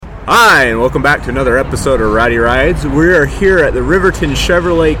Hi, and welcome back to another episode of Rowdy Rides. We are here at the Riverton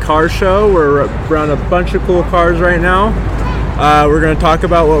Chevrolet car show. We're around a bunch of cool cars right now. We're going to talk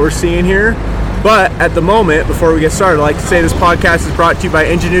about what we're seeing here. But at the moment, before we get started, I'd like to say this podcast is brought to you by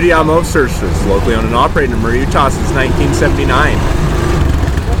Ingenuity Automotive Services, locally owned and operated in Murray, Utah since 1979.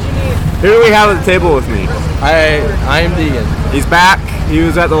 Who do we have at the table with me? I am Deegan. He's back. He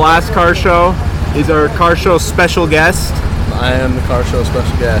was at the last car show. He's our car show special guest. I am the car show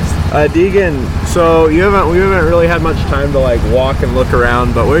special guest. Deegan, so we haven't really had much time to walk and look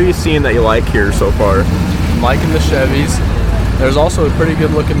around, but what are you seeing that you like here so far? I'm liking the Chevys. There's also a pretty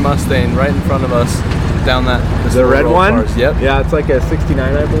good looking Mustang right in front of us down that. The red one? Cars. Yep. Yeah, it's like a 69,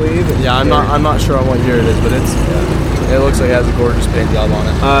 I believe. Yeah, I'm not sure on what year it is, but it looks like it has a gorgeous paint job on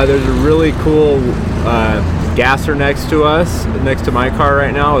it. There's a really cool gasser next to us, next to my car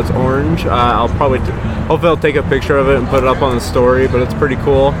right now. It's orange. Hopefully I'll take a picture of it and put it up on the story, but it's pretty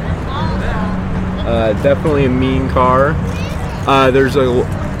cool. Definitely a mean car. There's a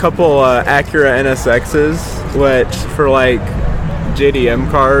couple Acura NSXs, which for JDM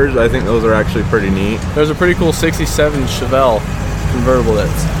cars, I think those are actually pretty neat. There's a pretty cool 67 Chevelle convertible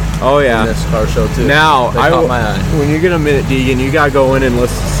that's in this car show too. Now, caught my eye. When you get a minute, Deegan, you gotta go in and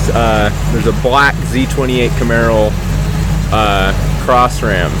list. There's a black Z28 Camaro cross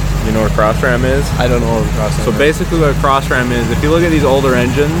ram. You know what a cross ram is? I don't know what a cross ram is. So basically what a cross ram is, if you look at these older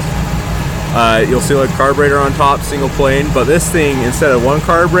engines, you'll see carburetor on top, single plane, but this thing, instead of one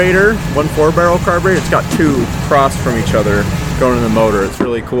 4-barrel carburetor, it's got two crossed from each other going in the motor. It's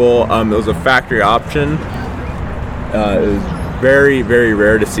really cool. It was a factory option. It was very, very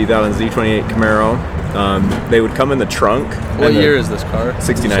rare to see that on Z28 Camaro. They would come in the trunk. What year is this car?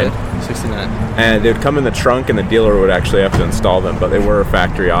 69. 69. And they would come in the trunk, and the dealer would actually have to install them, but they were a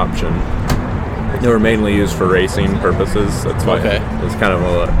factory option. They were mainly used for racing purposes. That's why it's kind of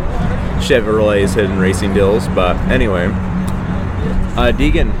a Chevrolet's hidden racing deals. But anyway,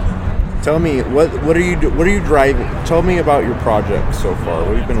 Deegan, tell me what are you driving? Tell me about your project so far.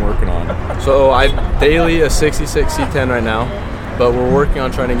 What have you been working on? So I daily a 66 C10 right now, but we're working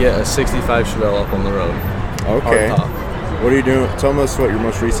on trying to get a 65 Chevelle up on the road. Okay. What are you doing? Tell us what your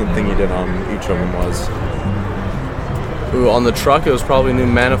most recent thing you did on each of them was. Ooh, on the truck, it was probably new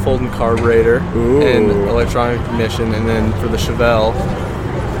manifold and carburetor and electronic ignition. And then for the Chevelle,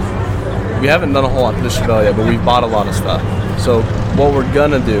 we haven't done a whole lot for the Chevelle yet, but we've bought a lot of stuff. So what we're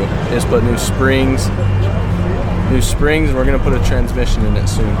going to do is put new springs, and we're going to put a transmission in it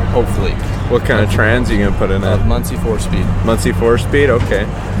soon, hopefully. What kind of trans are you going to put in it? Muncie 4-speed. Muncie 4-speed? Okay.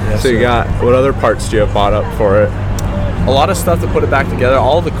 Yes, so you got, what other parts do you have bought up for it? A lot of stuff to put it back together,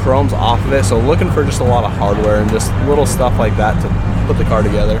 all the chrome's off of it, so looking for just a lot of hardware and just little stuff like that to put the car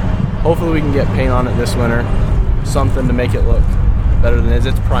together. Hopefully we can get paint on it this winter, something to make it look better than it is.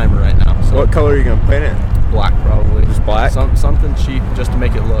 It's primer right now. So what color are you going to paint it? Black, probably. Just black? Something cheap just to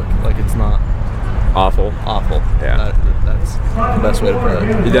make it look like it's not awful. Yeah. That's the best way to put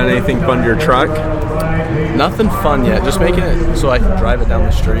it. You done anything fun to your truck? Nothing fun yet. Just making it so I can drive it down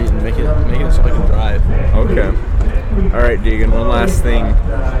the street and making it so I can drive. Okay. All right, Deegan, one last thing.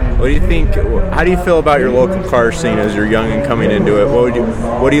 What do you think, how do you feel about your local car scene as you're young and coming into it?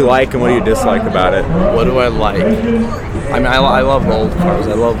 What do you like and what do you dislike about it? What do I like? I mean, I love the old cars.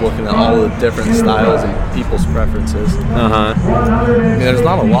 I love looking at all the different styles and people's preferences. Uh-huh. I mean, there's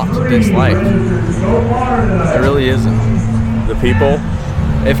not a lot to dislike. There really isn't. The people?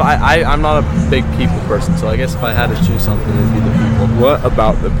 If I'm not a big people person, so I guess if I had to choose something, it'd be the people. What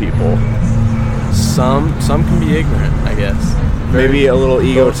about the people? Some can be ignorant, I guess. Maybe a little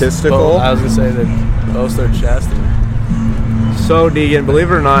egotistical? I was going to say they boast their chest. So, Deegan,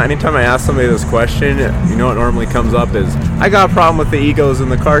 believe it or not, anytime I ask somebody this question, you know what normally comes up is, I got a problem with the egos in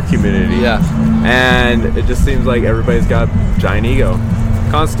the car community. Yeah. And it just seems like everybody's got a giant ego,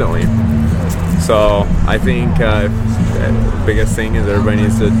 constantly. So, I think the biggest thing is everybody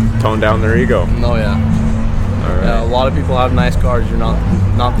needs to tone down their ego. Oh, yeah. All right. Yeah, a lot of people have nice cars. You're not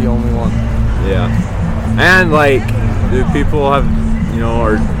the only one. Yeah. And, people have,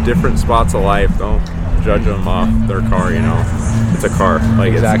 are different spots of life. Don't judge them off their car, It's a car.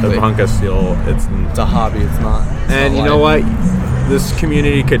 Exactly. It's a hunk of steel. It's a hobby. It's not. And you know what? This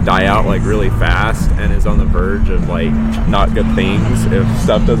community could die out really fast and is on the verge of not good things if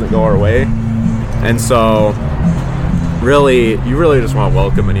stuff doesn't go our way. And so you really just want to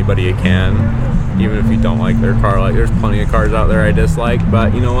welcome anybody you can, even if you don't like their car. There's plenty of cars out there I dislike,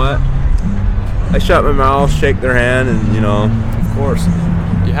 but you know what? I shut my mouth, shake their hand, and Of course.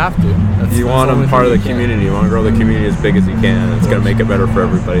 You have to. You want them part of the community. You want to grow the community as big as you can. It's going to make it better for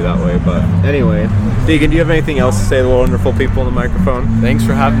everybody that way. But anyway, Deegan, do you have anything else to say to the wonderful people on the microphone? Thanks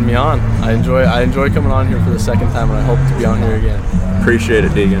for having me on. I enjoy coming on here for the second time, and I hope to be on here again. Appreciate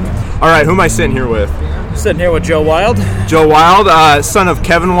it, Deegan. All right, who am I sitting here with? Sitting here with Joe Wild. Joe Wild, son of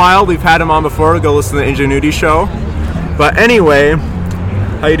Kevin Wild. We've had him on before. Go listen to the Ingenuity Show. But anyway,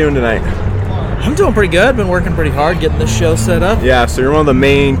 how you doing tonight? I'm doing pretty good. Been working pretty hard getting this show set up. Yeah, so you're one of the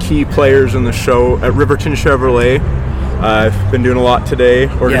main key players in the show at Riverton Chevrolet. I've been doing a lot today,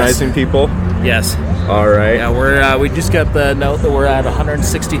 organizing people. Yes. All right. Yeah, we just got the note that we're at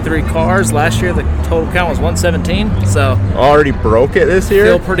 163 cars. Last year the total count was 117. So already broke it this year.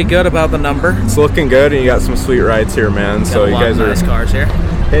 Feel pretty good about the number. It's looking good, and you got some sweet rides here, man. So you guys are nice cars here.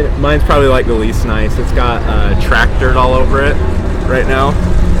 Mine's probably like the least nice. It's got track dirt all over it right now.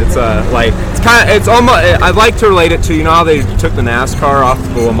 It's it's almost. I'd like to relate it to, you know how they took the NASCAR off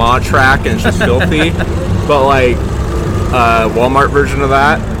the Lamar track and it's just filthy, but like Walmart version of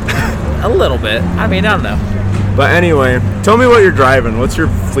that. A little bit. I mean, I don't know. But anyway, tell me what you're driving. What's your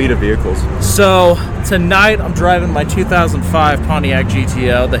fleet of vehicles? So tonight I'm driving my 2005 Pontiac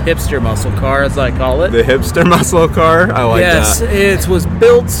GTO, the hipster muscle car, as I call it. The hipster muscle car? I like that. Yes, it was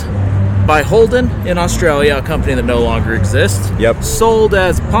built by Holden in Australia, a company that no longer exists. Yep. Sold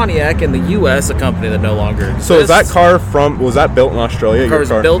as Pontiac in the U.S., a company that no longer exists. So is that car was that built in Australia? The car was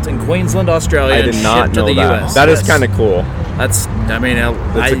built in Queensland, Australia, I did not know to the that. U.S. That is kind of cool. That's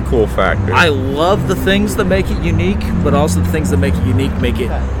a cool fact, dude. I love the things that make it unique, but also the things that make it unique make it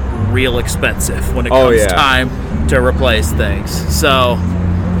real expensive when it comes time to replace things. So,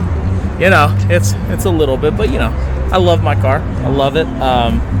 it's a little bit, but I love my car. I love it.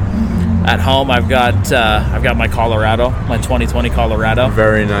 At home, I've got my Colorado, my 2020 Colorado.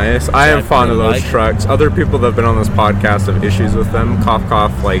 Very nice. I am fond of those trucks. Other people that have been on this podcast have issues with them. Cough,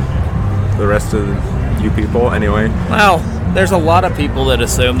 cough, like the rest of you people. Anyway. Well, there's a lot of people that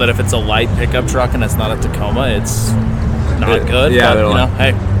assume that if it's a light pickup truck and it's not a Tacoma, it's not good. Yeah, but,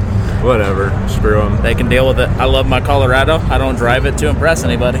 hey. Whatever. Screw them. They can deal with it. I love my Colorado. I don't drive it to impress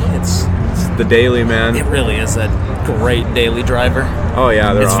anybody. It's the daily, man. It really is a great daily driver. Oh,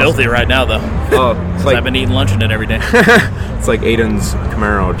 yeah. It's awesome. Filthy right now, though. Oh, it's like I've been eating lunch in it every day. It's like Aiden's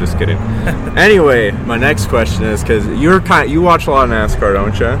Camaro. Just kidding. Anyway, my next question is, because you watch a lot of NASCAR,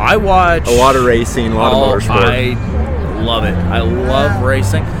 don't you? I watch a lot of racing, a lot of motorsport. I love it. I love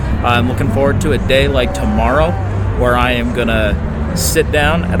racing. I'm looking forward to a day like tomorrow where I am going to sit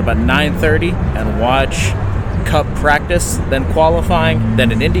down at about 9:30 and watch Cup practice, then qualifying,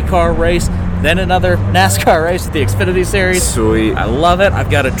 then an IndyCar race, then another NASCAR race at the Xfinity Series. Sweet. I love it. I've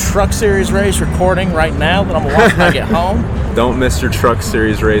got a Truck Series race recording right now that I'm going to watch when I get home. Don't miss your Truck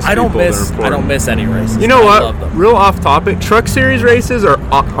Series race. I don't miss any races. You know what? Real off topic. Truck Series races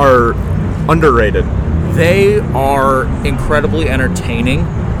are underrated. They are incredibly entertaining.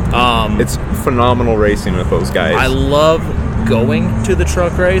 It's phenomenal racing with those guys. I love going to the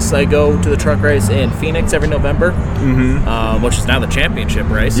truck race. I go to the truck race in Phoenix every November, which is now the championship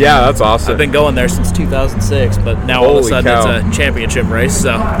race. Yeah, that's awesome. I've been going there since 2006, but now all of a sudden it's a championship race.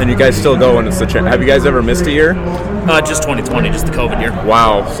 So. And you guys still go when it's the Have you guys ever missed a year? Just 2020, just the COVID year.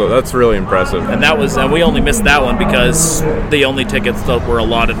 Wow, so that's really impressive. And we only missed that one because the only tickets that were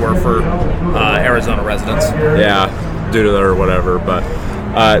allotted were for Arizona residents. Yeah, due to or whatever, but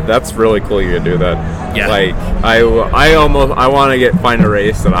that's really cool you could do that. Yeah. Like I want to find a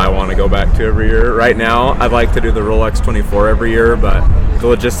race that I want to go back to every year. Right now, I'd like to do the Rolex 24 every year, but the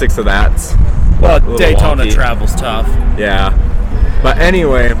logistics of that's Daytona wonky. travel's tough. Yeah, but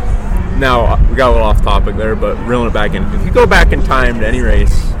anyway, now we got a little off topic there, but reeling it back in. If you go back in time to any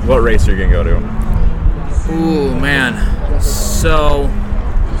race, what race are you gonna go to? Ooh, man. So,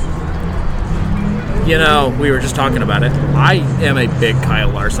 we were just talking about it. I am a big Kyle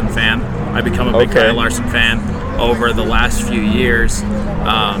Larson fan. I've become a big Kyle Larson fan over the last few years.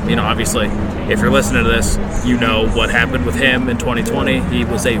 Obviously, if you're listening to this, you know what happened with him in 2020. He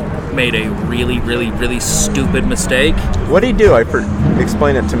made a really, really, really stupid mistake. What did he do?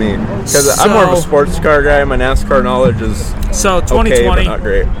 Explain it to me, because I'm more of a sports car guy. My NASCAR knowledge is 2020, but not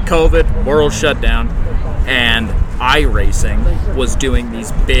great. COVID, world shutdown, and iRacing was doing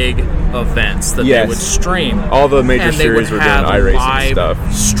these big events that they would stream. All the major series were doing iRacing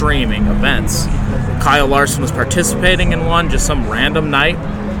stuff. Streaming events. Kyle Larson was participating in one, just some random night.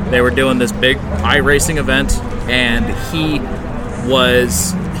 They were doing this big iRacing event, and he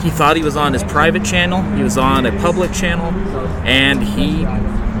thought he was on his private channel. He was on a public channel, and he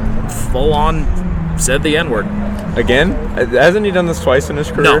full on said the N-word. Again? Hasn't he done this twice in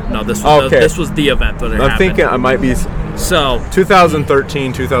his career? No, this was the event that it happened. I'm thinking I might be So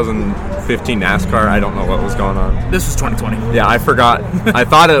 2013, 2015 NASCAR, I don't know what was going on. this was 2020. Yeah, I forgot. I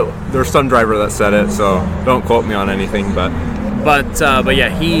thought there was some driver that said it, so don't quote me on anything. But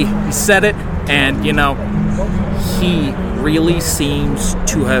yeah, he said it, and he really seems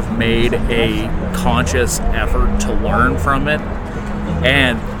to have made a conscious effort to learn from it.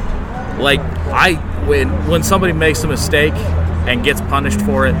 And when somebody makes a mistake and gets punished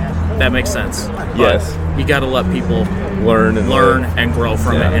for it, that makes sense. Yes, but you got to let people learn and grow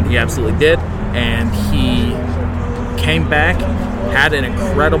from it, and he absolutely did. And he came back, had an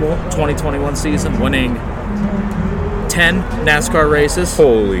incredible 2021 season, winning 10 NASCAR races.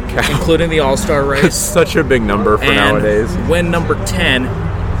 Holy cow. Including the All-Star race. Such a big number for nowadays. Win number 10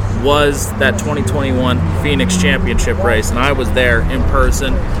 was that 2021 Phoenix Championship race, and I was there in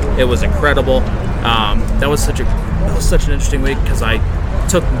person. It was incredible. That was such an interesting week because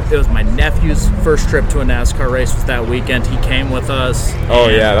it was my nephew's first trip to a NASCAR race was that weekend. He came with us. Oh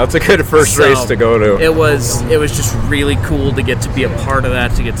yeah, that's a good first race to go to. It was just really cool to get to be a part of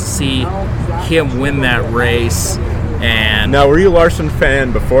that, to get to see him win that race. And now, were you a Larson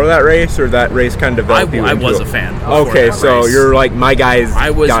fan before that race, or that race kind of developed you? I was a fan. Okay, so race. You're like, my guys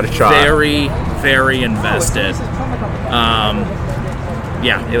got a shot. I was very, very invested.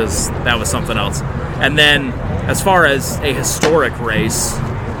 That was something else. And then, as far as a historic race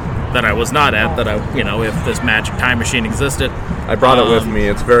that I was not at, if this magic time machine existed, I brought it with me.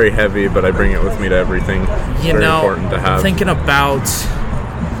 It's very heavy, but I bring it with me to everything. It's very important to have. Thinking about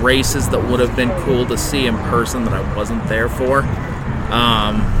races that would have been cool to see in person that I wasn't there for.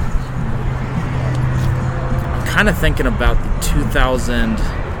 Kind of thinking about the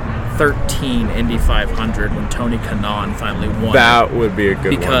 2013 Indy 500 when Tony Kanaan finally won. That would be a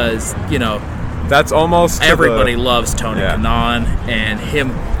good because, one. That's almost everybody loves Tony Kanaan, and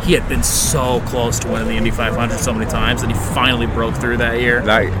he had been so close to winning the Indy 500 so many times, and he finally broke through that year.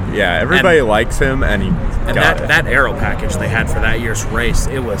 Everybody likes him, and that aero package they had for that year's race,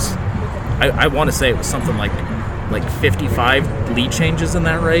 it was, I want to say it was something like 55 lead changes in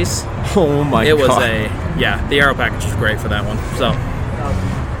that race. Oh my god! It was the aero package was great for that one. So.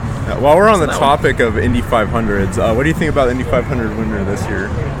 While we're on the topic of Indy 500s, what do you think about the Indy 500 winner this year?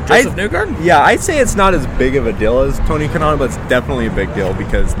 Joseph Newgarden? Yeah, I'd say it's not as big of a deal as Tony Kanaan, but it's definitely a big deal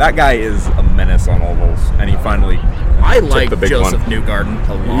because that guy is a menace on ovals, and he finally took the big Joseph one. Newgarden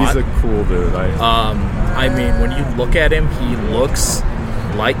a lot. He's a cool dude. I mean, when you look at him, he looks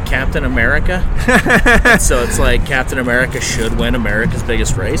like Captain America. So it's like Captain America should win America's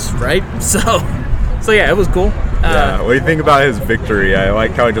biggest race, right? So yeah, it was cool. What do you think about his victory? I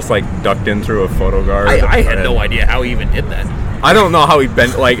like how he just ducked in through a photo guard. I had no idea how he even did that. I don't know how he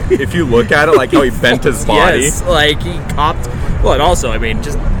bent. If you look at it, how he bent his body. Yes, he copped. Well, and also, I mean,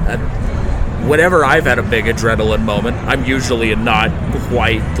 just whenever I've had a big adrenaline moment, I'm usually not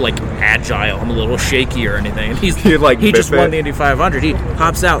quite agile. I'm a little shaky or anything. And he just won the Indy 500. He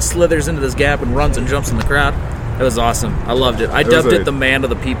hops out, slithers into this gap, and runs and jumps in the crowd. It was awesome. I loved it. I dubbed it the Man of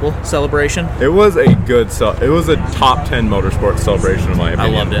the People celebration. It was a it was a top 10 motorsports celebration in my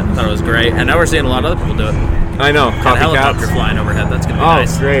opinion. I loved it. I thought it was great. And now we're seeing a lot of other people do it. I know. Got a helicopter flying overhead. That's going to be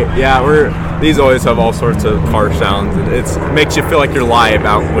nice. Oh, great. Yeah, these always have all sorts of car sounds. It makes you feel like you're live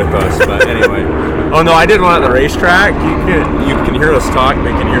out with us. But anyway. Oh, no, I did one at the racetrack. You can hear us talk.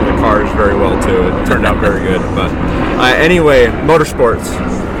 They can hear the cars very well, too. It turned out very good. But anyway, motorsports.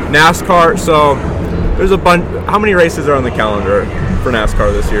 NASCAR. So there's a bunch. How many races are on the calendar for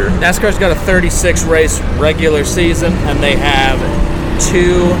NASCAR this year? NASCAR's got a 36 race regular season, and they have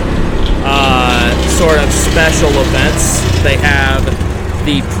two sort of special events. They have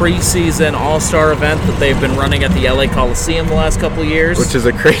the preseason All-Star event that they've been running at the LA Coliseum the last couple of years. Which is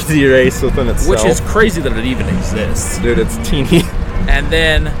a crazy race within itself. Which is crazy that it even exists. Dude, it's teeny. And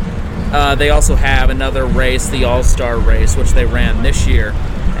then they also have another race, the All-Star race, which they ran this year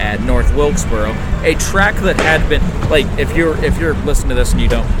at North Wilkesboro, a track that had been if you're listening to this and you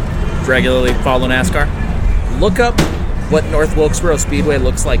don't regularly follow NASCAR, look up what North Wilkesboro Speedway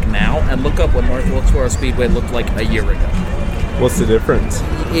looks like now, and look up what North Wilkesboro Speedway looked like a year ago. What's the difference?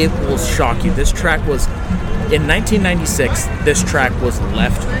 It will shock you. This track was in 1996. This track was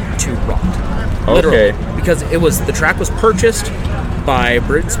left to rot, literally, because the track was purchased by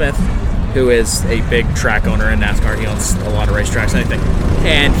Bruton Smith, who is a big track owner in NASCAR. He owns a lot of racetracks and everything.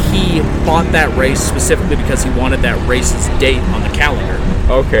 And he bought that race specifically because he wanted that race's date on the calendar.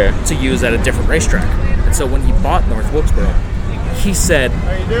 To use at a different racetrack. And so when he bought North Wilkesboro, he said,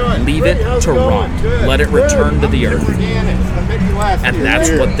 leave it to rot. Let it return to the earth. And that's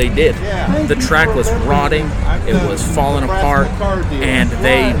what they did. The track was rotting. It was falling apart. And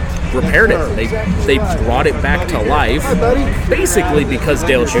they repaired it. They brought it back to life, basically because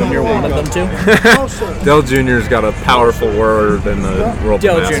Dale Jr. wanted them to. Dale Jr.'s got a powerful word in the world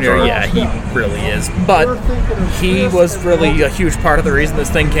Dale of NASCAR. Jr., yeah, he really is. But he was really a huge part of the reason this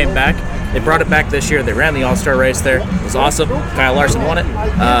thing came back. They brought it back this year. They ran the All-Star race there. It was awesome. Kyle Larson won it,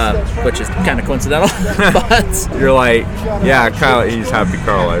 which is kind of coincidental. But you're like, yeah, Kyle, he's happy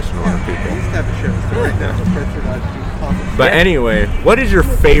Kyle Larson won people. But anyway, what is your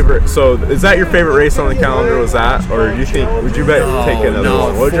favorite? So, is that your favorite race on the calendar? Was that, or do you think? Would you bet take another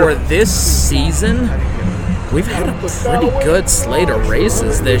one? What for this season, we've had a pretty good slate of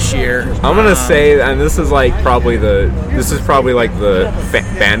races this year. I'm gonna say, and this is probably like the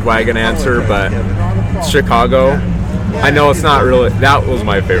bandwagon answer, but Chicago. I know it's not really. That was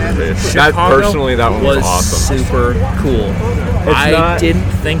my favorite race. That one was awesome. Super cool. I didn't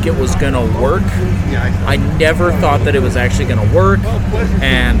think it was gonna work. I never thought that it was actually gonna work,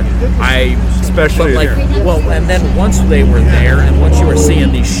 and and then once they were there, and once you were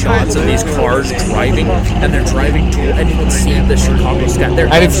seeing these shots of these cars driving, and they're driving and you can see the Chicago sky.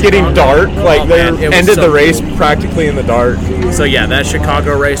 And it's getting dark. They ended the race practically in the dark. So yeah, that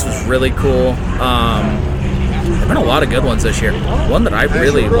Chicago race was really cool. There've been a lot of good ones this year. One that I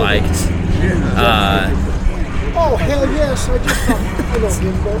really liked. Oh, hell yes. I just thought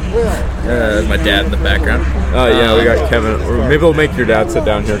there's my dad in the background. Oh, yeah, we got Kevin. Maybe we'll make your dad sit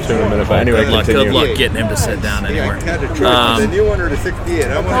down here too in a minute. But anyway, good luck getting him to sit down anywhere. The new one or the 68?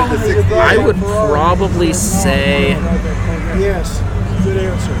 I wanted the 68. I would probably say... Yes. Good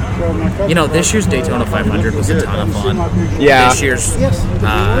answer. This year's Daytona 500 was a ton of fun. Yeah. This year's...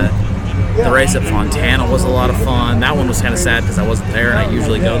 the race at Fontana was a lot of fun. That one was kind of sad because I wasn't there, and I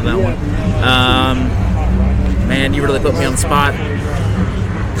usually go to that one. Man, you really put me on the spot.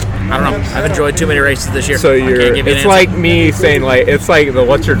 I don't know. I've enjoyed too many races this year. So it's like me saying it's like the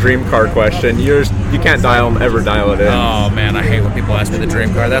what's your dream car question. You can't ever dial it in. Oh man, I hate when people ask me the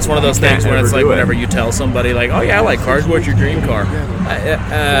dream car. That's one of those things when it's like whenever you tell somebody like, oh yeah, I like cars. What's your dream car?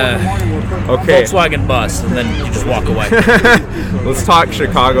 Okay. Volkswagen bus, and then you just walk away. Let's talk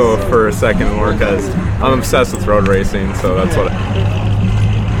Chicago for a second more because I'm obsessed with road racing. So that's what.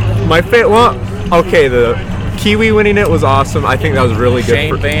 My favorite. Well, okay, the Kiwi winning it was awesome. I think that was really good.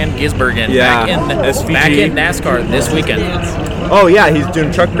 Shane Van Gisbergen back in NASCAR this weekend. Oh yeah, he's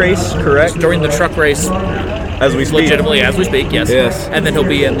doing truck race, correct? During the truck race, as we speak. Legitimately as we speak, yes. Yes. And then he'll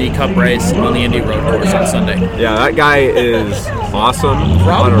be in the Cup race on the Indy Road Course on Sunday. Yeah, that guy is awesome.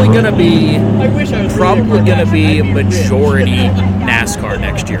 Probably gonna be majority NASCAR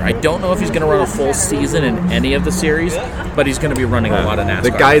next year. I don't know if he's gonna run a full season in any of the series, but he's gonna be running a lot of NASCAR.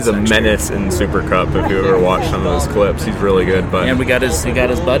 The guy's a menace in Super Cup. If you ever watch some of his clips, he's really good. But and we got his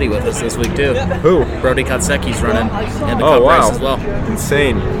buddy with us this week too. Who? Brody Kotseki's running in the Cup race as well.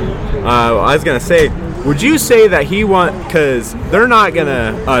 Insane. I was gonna say, would you say that he because they're not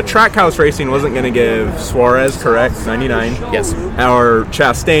gonna Trackhouse Racing wasn't gonna give Suarez, correct, 99, yes, or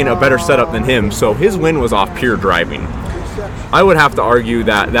Chastain a better setup than him, so his win was off pure driving. I would have to argue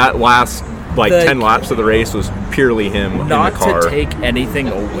that last 10 laps of the race was purely him in the car. Not to take anything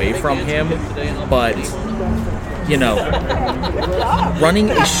away from him, but running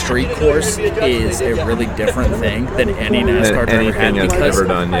a street course is a really different thing than any NASCAR driver had because ever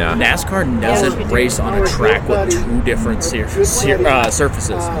done, yeah. NASCAR doesn't race on a track with two different surfaces.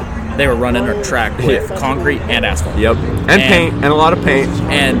 They were running a track with concrete and asphalt. Yep, and paint, and a lot of paint.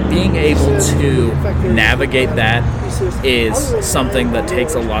 And being able to navigate that is something that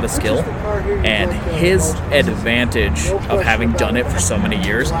takes a lot of skill. And his advantage of having done it for so many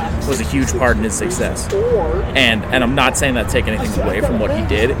years was a huge part in his success. And I'm not saying that to take anything away from what he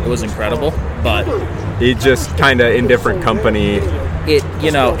did. It was incredible, but he just kind of in different company. If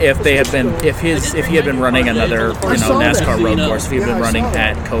he had been running another NASCAR road course, if he had been running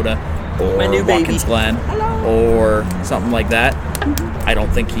at COTA or Watkins Glen or something like that, I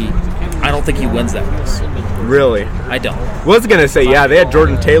don't think he wins that race. Really? I don't. Was gonna say, yeah, they had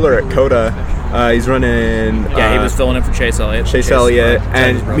Jordan Taylor at COTA. He's running. Yeah, he was filling in for Chase Elliott.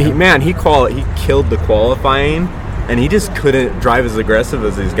 And he killed the qualifying, and he just couldn't drive as aggressive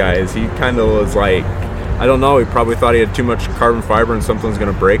as these guys. He kind of was like, I don't know. He probably thought he had too much carbon fiber and something's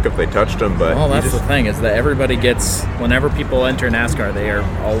going to break if they touched him. But that's the thing is that everybody gets. Whenever people enter NASCAR, they are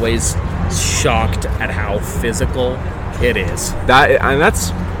always shocked at how physical it is.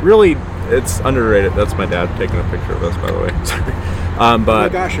 That's really. It's underrated. That's my dad taking a picture of us, by the way. Sorry. Oh my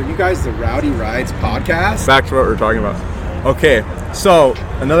gosh, are you guys the Rowdy Rides podcast? Back to what we're talking about. Okay, so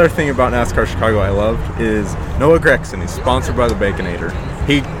another thing about NASCAR Chicago I loved is Noah Gragson. He's sponsored by the Baconator.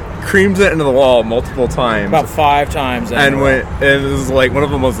 creams it into the wall multiple times. About 5 times. And it was like one of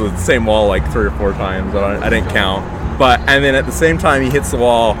them was the same wall like 3 or 4 times. I didn't count. And then at the same time he hits the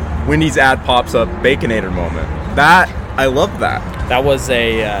wall, Wendy's ad pops up, Baconator moment. I love that. That was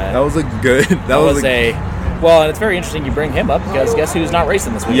a good. Well, and it's very interesting you bring him up because guess who's not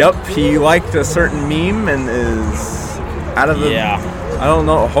racing this week? Yep, he liked a certain meme and is out of the. Yeah. I don't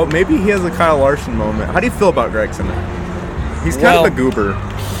know. Maybe he has a Kyle Larson moment. How do you feel about Gregson? He's kind of a goober.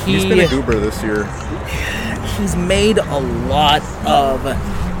 He's been a goober this year. He's made a lot of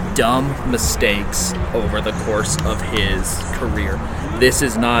dumb mistakes over the course of his career. This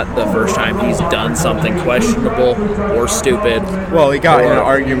is not the first time he's done something questionable or stupid. Well, he got in an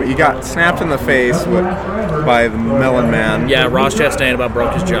argument. He got snapped in the face by the Melon Man. Yeah, Ross Chastain about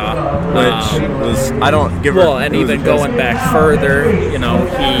broke his jaw. Which was, I don't give Well, and even going back further, he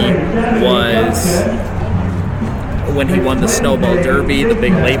was, when he won the Snowball Derby, the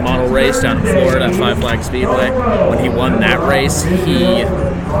big late model race down in Florida at Five Flag Speedway, when he won that race, he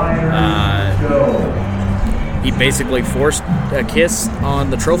basically forced a kiss on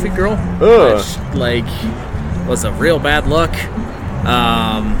the trophy girl, which was a real bad look.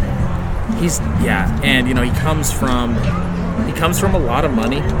 And he comes from a lot of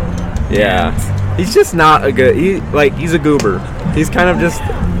money. Yeah, he's just not a good. He's a goober. He's kind of just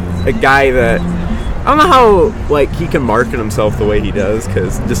a guy that I don't know how he can market himself the way he does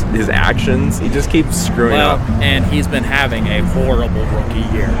because just his actions, he just keeps screwing up. And he's been having a horrible rookie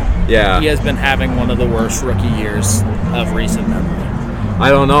year. Yeah, he has been having one of the worst rookie years of recent memory. I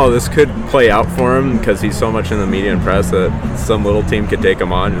don't know. This could play out for him because he's so much in the media and press that some little team could take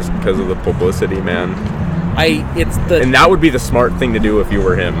him on just because of the publicity, man. And that would be the smart thing to do if you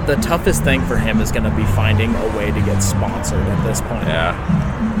were him. The toughest thing for him is going to be finding a way to get sponsored at this point. Yeah.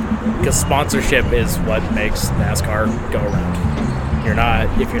 Because sponsorship is what makes NASCAR go around.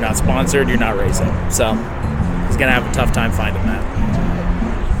 If you're not sponsored, you're not racing. So he's going to have a tough time finding that.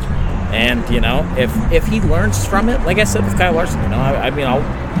 And, if he learns from it, like I said with Kyle Larson,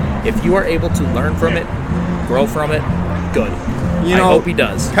 if you are able to learn from it, grow from it, good. I hope he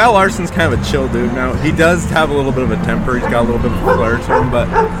does. Kyle Larson's kind of a chill dude now. He does have a little bit of a temper. He's got a little bit of a flair to him, but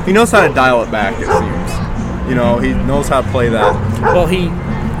he knows how to dial it back, it seems. He knows how to play that. Well, he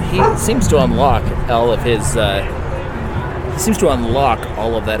seems to unlock all of his. He seems to unlock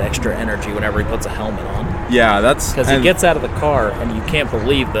all of that extra energy whenever he puts a helmet on. Yeah, that's because he gets out of the car, and you can't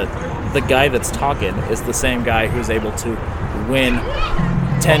believe that the guy that's talking is the same guy who's able to win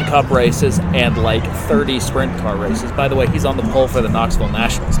 10 Cup races and 30 sprint car races. By the way, he's on the pole for the Knoxville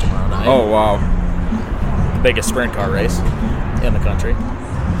Nationals tomorrow night. Oh wow, the biggest sprint car race in the country.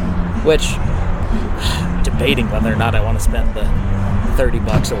 Which, debating whether or not I want to spend the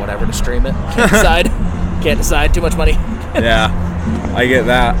 $30 or whatever to stream it. Can't decide. Too much money. Yeah, I get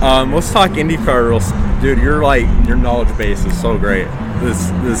that. Let's talk IndyCar real. Dude, your knowledge base is so great.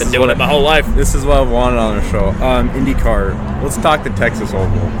 This been doing it my whole life. This is what I've wanted on the show. IndyCar. Let's talk the Texas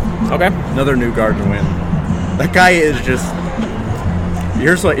Oval. Okay. Another new Gardner win. That guy is just.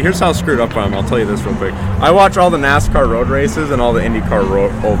 Here's how screwed up I am. I'll tell you this real quick. I watch all the NASCAR road races and all the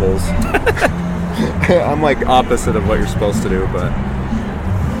IndyCar ovals. I'm opposite of what you're supposed to do, but.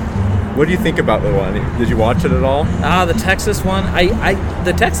 What do you think about the one? Did you watch it at all? The Texas one.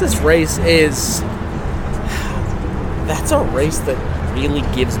 The Texas race is. That's a race that really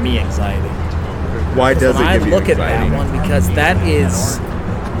gives me anxiety. Why does it give you anxiety? I look at that one because that is.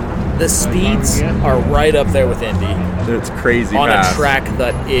 The speeds are right up there with Indy. It's crazy on fast. A track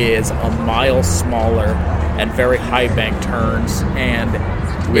that is a mile smaller and very high bank turns, and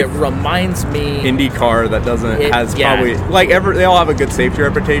it reminds me IndyCar that probably they all have a good safety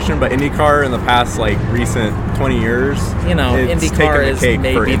reputation, but IndyCar in the past recent 20 years, IndyCar is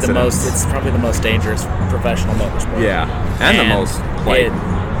maybe the most. It's probably the most dangerous professional motorsport. Yeah, and the most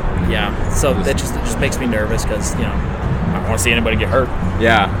So it just makes me nervous because I don't want to see anybody get hurt.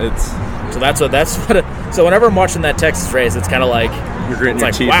 Yeah, so whenever I'm watching that Texas race, it's kind of you're gritting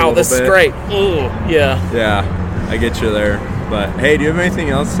your teeth wow, this is great. Ooh, yeah. Yeah, I get you there. But hey, do you have anything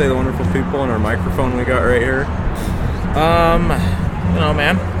else to say to the wonderful people on our microphone we got right here?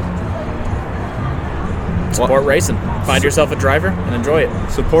 Man. Support racing. Find yourself a driver and enjoy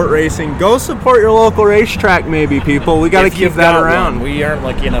it. Support racing. Go support your local racetrack, maybe, people. We got to keep that around. We aren't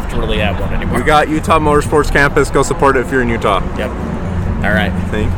lucky enough to really have one anymore. We got Utah Motorsports Campus. Go support it if you're in Utah. Yep. All right. Thank